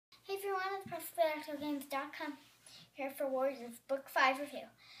guys, Presley of ActOutGames.com here for Warriors Book 5 review.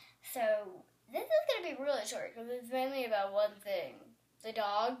 So, this is going to be really short because it's mainly about one thing. The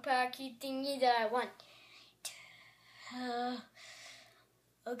dog packy thingy that I want.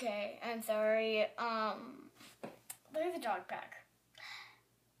 Okay, I'm sorry. There's a dog pack.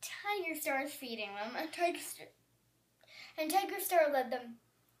 Tiger Star is feeding them, and Tiger Star led them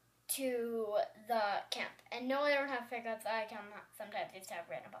to the camp. And no, I don't have pickups. I can sometimes just have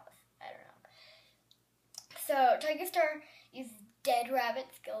random balls. I don't know. So Tiger Star uses dead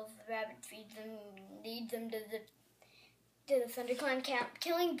rabbits, kills the rabbits, feeds them, leads them to the ThunderClan camp,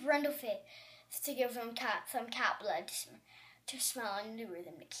 killing Brundleface to give them some cat blood to smell and lure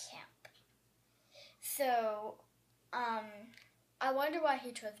them to camp. So, I wonder why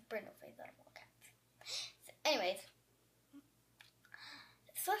he chose Brundleface out of all cats. So, anyways,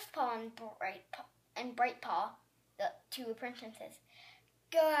 Swiftpaw and Brightpaw, the two apprentices,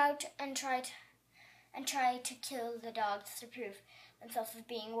 go out and try to kill the dogs to prove themselves as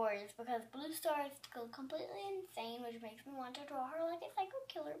being warriors, because Blue Star is still completely insane, which makes me want to draw her like a psycho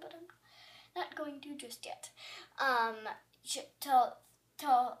killer, but I'm not going to just yet.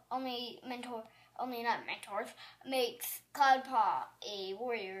 Not mentors, makes Cloudpaw a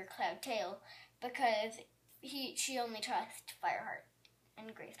warrior, Cloudtail, because she only trusts Fireheart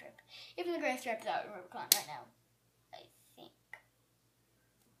and Greystripe. Even the Greystripe's out in VidCon right now, I think.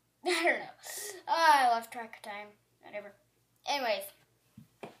 I don't know. I lost track of time. Whatever. Anyways.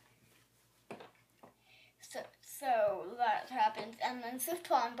 So that happens, and then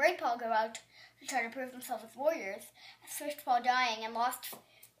Swiftpaw and Brightpaw go out to try to prove themselves as warriors. Swiftpaw dying and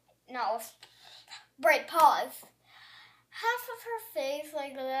Brightpaw's half of her face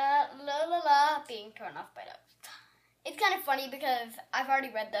like that, being torn off by dogs. It's kind of funny because I've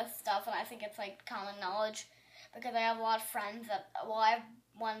already read this stuff and I think it's like common knowledge, because I have a lot of friends I have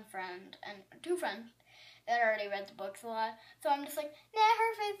one friend and two friends that already read the books a lot. So I'm just like, nah,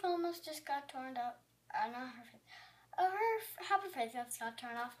 her face almost just got torn up. Not her face. Half her face just got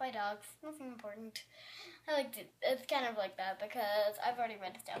torn off by dogs. Nothing important. I liked it. It's kind of like that because I've already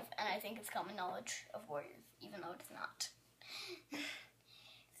read stuff and I think it's common knowledge of warriors, even though it's not.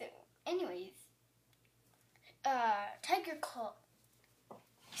 So, anyways, Tiger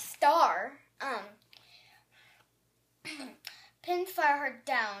Star pins Fireheart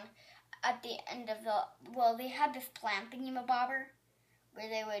down at the end of they had this plan thingy-mabobber where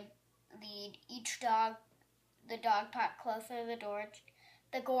they would lead the dog pack closer to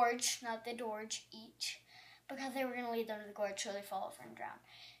the gorge, not the Dorge, each, because they were going to lead them to the gorge so they fall over and drown.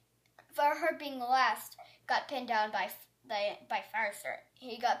 Fireheart, being the last, got pinned down by Firestar.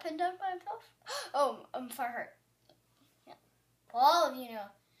 He got pinned down by himself? Fireheart. Yeah. Well, all of you know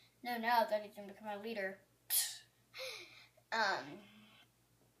now that he's going to become a leader.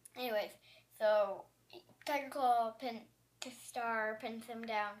 Anyways, so Tiger Star pins him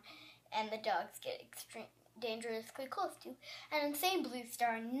down, and the dogs get dangerously close to, and insane Blue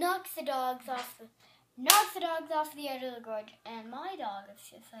Star knocks the dogs off the edge of the gorge, and my dog is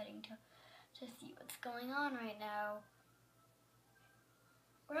deciding to see what's going on right now.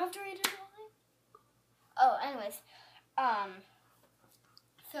 We're have to read it all. Anyways,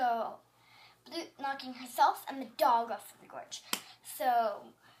 so Blue knocking herself and the dog off the gorge. So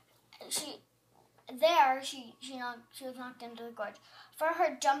she was knocked into the gorge.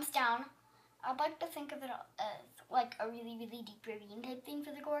 Fireheart jumps down. I'd like to think of it as like a really, really deep ravine type thing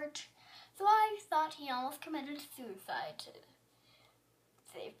for the gorge. So I thought he almost committed suicide to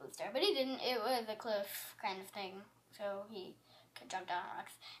save Blue Star, but he didn't. It was a cliff kind of thing, so he could jump down on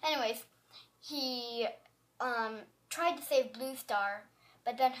rocks. Anyways, he tried to save Blue Star,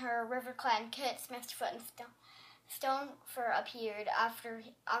 but then her River Clan kits, Misterfoot and Stonefur, appeared after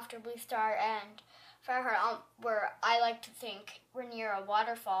Blue Star and Fireheart were, I like to think, we're near a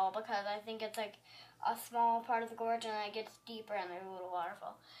waterfall, because I think it's like a small part of the gorge and then it gets deeper and there's a little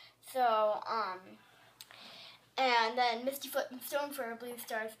waterfall. So, and then Mistyfoot and Stonefur, Blue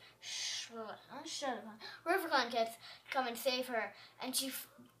Star's River Clan kits, come and save her, and she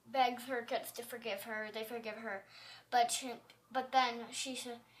begs her kits to forgive her. They forgive her, but then she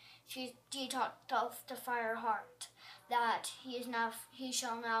tells to Fireheart that he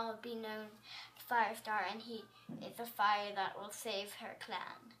shall now be known as Firestar, and he is the fire that will save her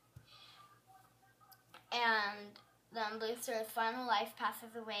clan. And then Blue Star's final life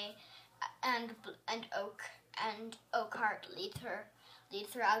passes away, and Oakheart leads her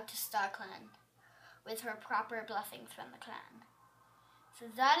out to StarClan with her proper blessings from the clan. So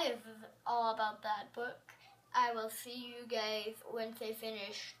that is all about that book. I will see you guys once I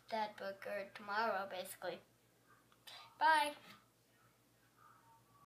finish that book, or tomorrow, basically. Bye.